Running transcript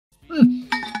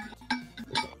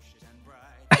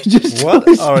Just what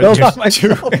are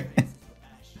you doing?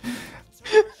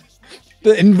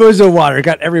 The invisible water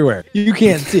got everywhere. You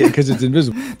can't see it because it's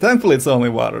invisible. Thankfully, it's only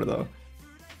water, though.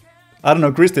 I don't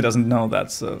know. Christy doesn't know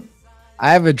that, so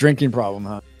I have a drinking problem,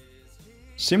 huh?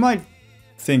 she might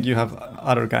think you have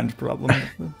other kind of problem.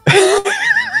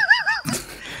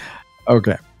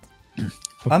 Okay.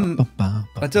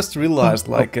 I just realized,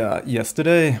 like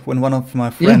yesterday, when one of my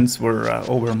friends were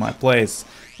over my place,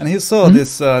 and he saw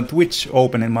this Twitch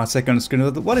open in my second screen.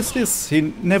 What is this? He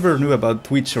never knew about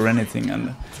Twitch or anything,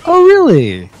 and oh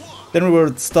really? then we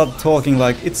were start talking.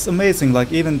 Like, it's amazing.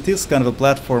 Like, even this kind of a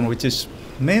platform, which is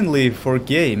mainly for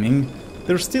gaming,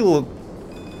 there's still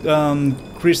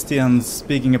Christians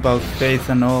speaking about faith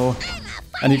and all,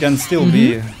 and you can still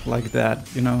be like that,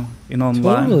 you know, in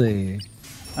online. Totally.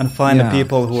 And find the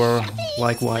people who are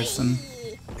likewise. And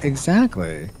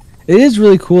exactly. It is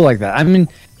really cool like that. I mean,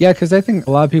 yeah, because I think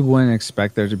a lot of people wouldn't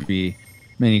expect there to be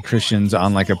many Christians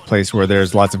on like a place where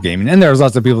there's lots of gaming. And there's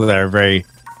lots of people that are very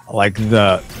like to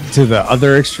the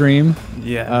other extreme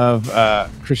of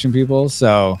Christian people.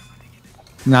 So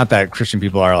not that Christian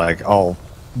people are like all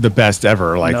the best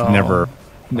ever, like never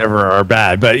are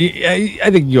bad. But I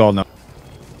think you all know.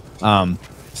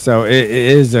 So it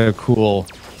is a cool...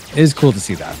 It is cool to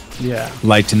see that. Yeah.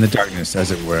 Light in the darkness, as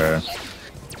it were.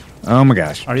 Oh my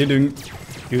gosh. Are you doing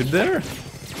good there?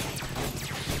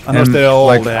 I know they're all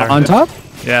like, there. On top?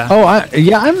 Yeah. Oh,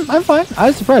 I'm fine. I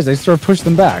was surprised. I sort of pushed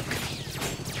them back.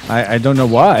 I don't know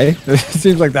why. It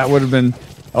seems like that would have been,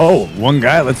 oh, one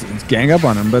guy, let's gang up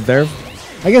on him. But they're,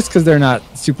 I guess because they're not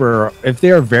super, if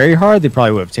they are very hard, they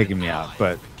probably would have taken me out.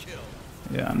 But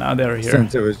yeah, now they're here.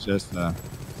 Since it was just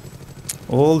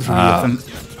all three of them.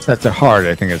 That's a hard.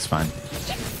 I think it's fine.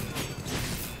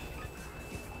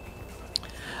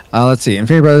 Let's see.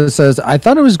 Infinity Brothers says, I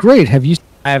thought it was great. Have you?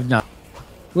 I have not.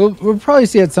 We'll probably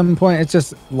see at some point. It's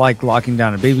just like locking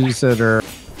down a babysitter.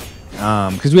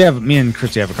 Because me and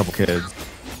Christy have a couple kids.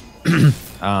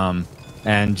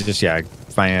 And just,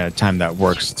 finding a time that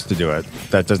works to do it.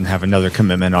 That doesn't have another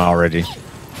commitment already.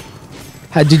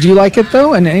 Did you like it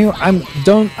though? And anyway, I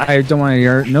don't want to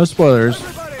hear no spoilers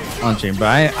on stream, but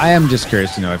I am just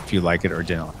curious to know if you like it or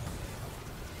didn't.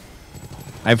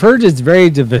 I've heard it's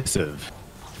very divisive.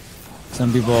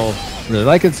 Some people really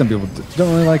like it, some people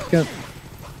don't really like it.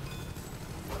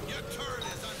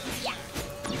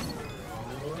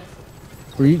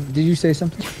 Did you say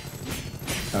something?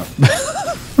 Oh.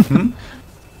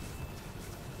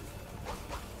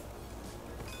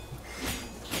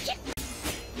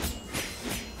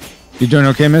 You doing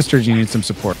okay, mister? Or do you need some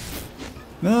support?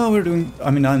 No,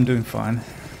 I'm doing fine.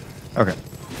 Okay.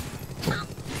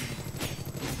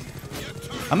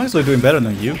 I'm actually doing better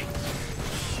than you.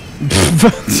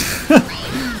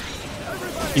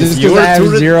 Just because I have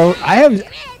zero.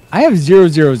 I have 0,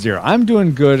 0, 0. I'm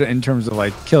doing good in terms of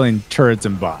like killing turrets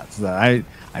and bots. I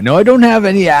know I don't have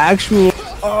any actual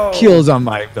kills on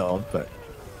my build, but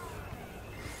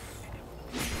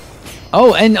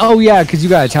yeah, because you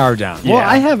got a tower down. Yeah. Well,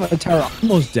 I have a tower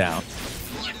almost down.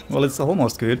 Well, it's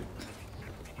almost good.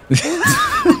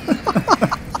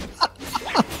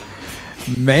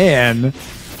 Man,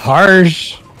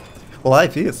 harsh.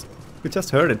 Life is. We just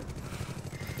heard it.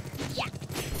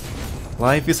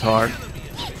 Life is hard.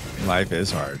 Life is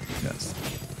hard, yes.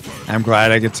 I'm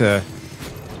glad I get to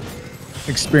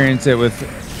experience it with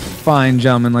fine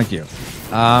gentlemen like you.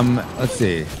 Let's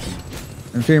see.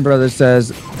 Infinity Brothers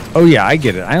says, oh yeah, I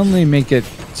get it. I only make it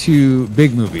to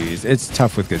big movies. It's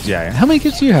tough with kids. Yeah. How many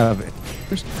kids do you have?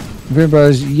 Infinity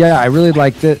Brothers, yeah, I really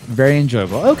liked it. Very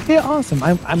enjoyable. Okay, awesome.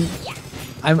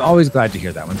 I'm always glad to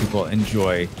hear that when people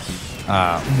enjoy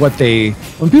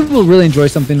when people really enjoy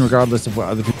something regardless of what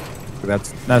other people.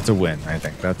 That's a win. I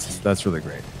think that's really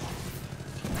great.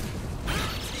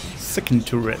 Second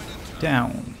turret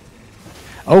down.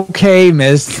 Okay,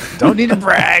 miss. Don't need to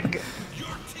brag.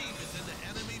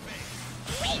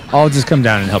 I'll just come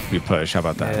down and help you push. How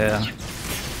about that? Yeah.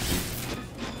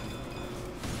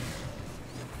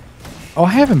 Oh,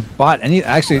 I haven't bought any.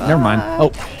 Actually, never mind.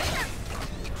 Oh.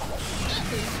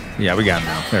 Yeah, we got him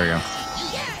now. There we go.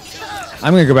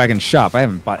 I'm going to go back and shop. I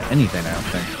haven't bought anything, I don't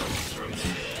think.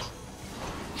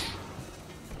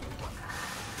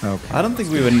 Okay. I don't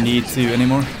think we even need to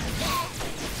anymore.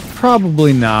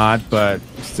 Probably not, but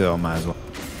still, might as well.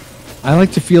 I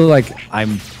like to feel like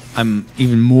I'm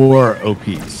even more OP,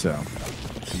 so.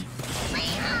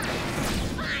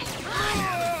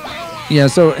 Yeah,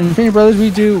 so in Infinity Brothers we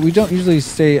don't usually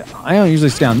stay. I don't usually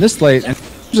stay on this late, and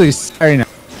usually Saturday night.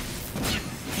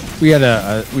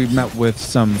 We met with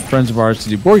some friends of ours to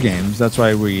do board games. That's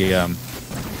why we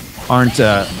aren't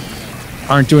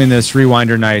doing this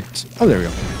rewinder night. Oh, there we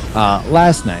go.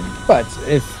 last night. But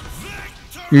if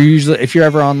you're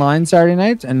ever online Saturday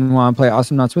night and want to play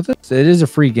Awesomenauts with us, it is a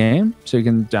free game, so you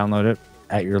can download it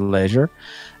at your leisure.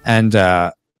 And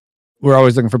we're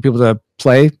always looking for people to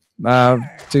play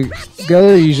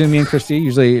together. Usually me and Christy.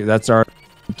 Usually that's our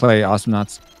play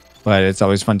Awesomenauts. But it's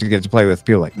always fun to get to play with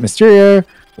people like Mistheria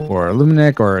or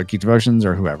Illuminic or Geek Devotions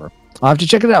or whoever. I'll have to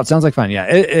check it out. Sounds like fun. Yeah,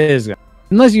 it is.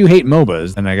 Unless you hate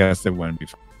MOBAs, then I guess it wouldn't be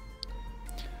fun.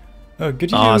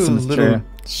 Could you do a little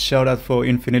shout out for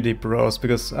Infinity Bros,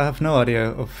 because I have no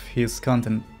idea of his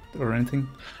content or anything.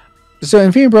 So the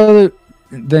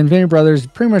Infinity Brothers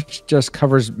pretty much just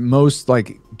covers most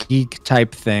like geek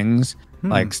type things,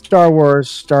 like Star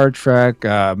Wars, Star Trek,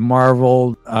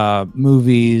 Marvel,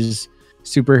 movies,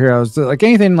 superheroes, like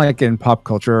anything like in pop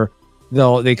culture.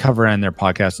 They cover it in their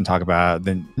podcast and talk about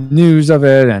the news of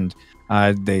it, and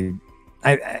I've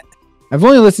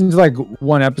only listened to like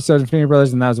one episode of Infinity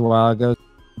Brothers, and that was a while ago.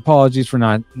 Apologies for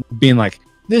not being like,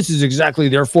 this is exactly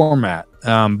their format.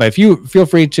 But if you feel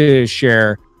free to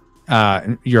share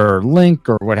your link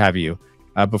or what have you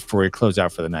before we close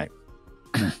out for the night.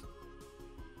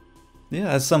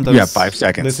 Yeah, I sometimes 5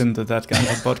 seconds. Listen to that kind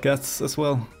of podcasts as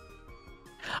well.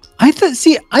 I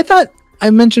thought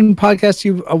I mentioned podcasts to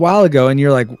you a while ago, and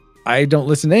you're like, I don't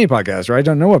listen to any podcasts, or I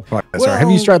don't know what podcasts are.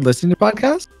 Have you started listening to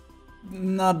podcasts?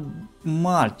 Not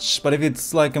much, but if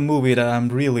it's like a movie that I'm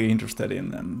really interested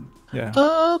in, then yeah.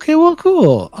 Okay, well,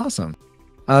 cool, awesome.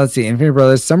 Let's see, Infinity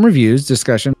Brothers, some reviews,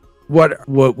 discussion,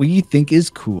 what we think is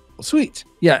cool, sweet,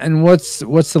 yeah. And what's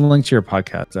the link to your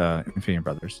podcast, Infinity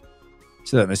Brothers,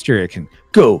 so that Mistheria can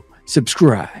go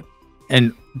subscribe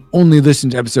and only listen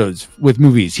to episodes with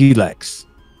movies he likes.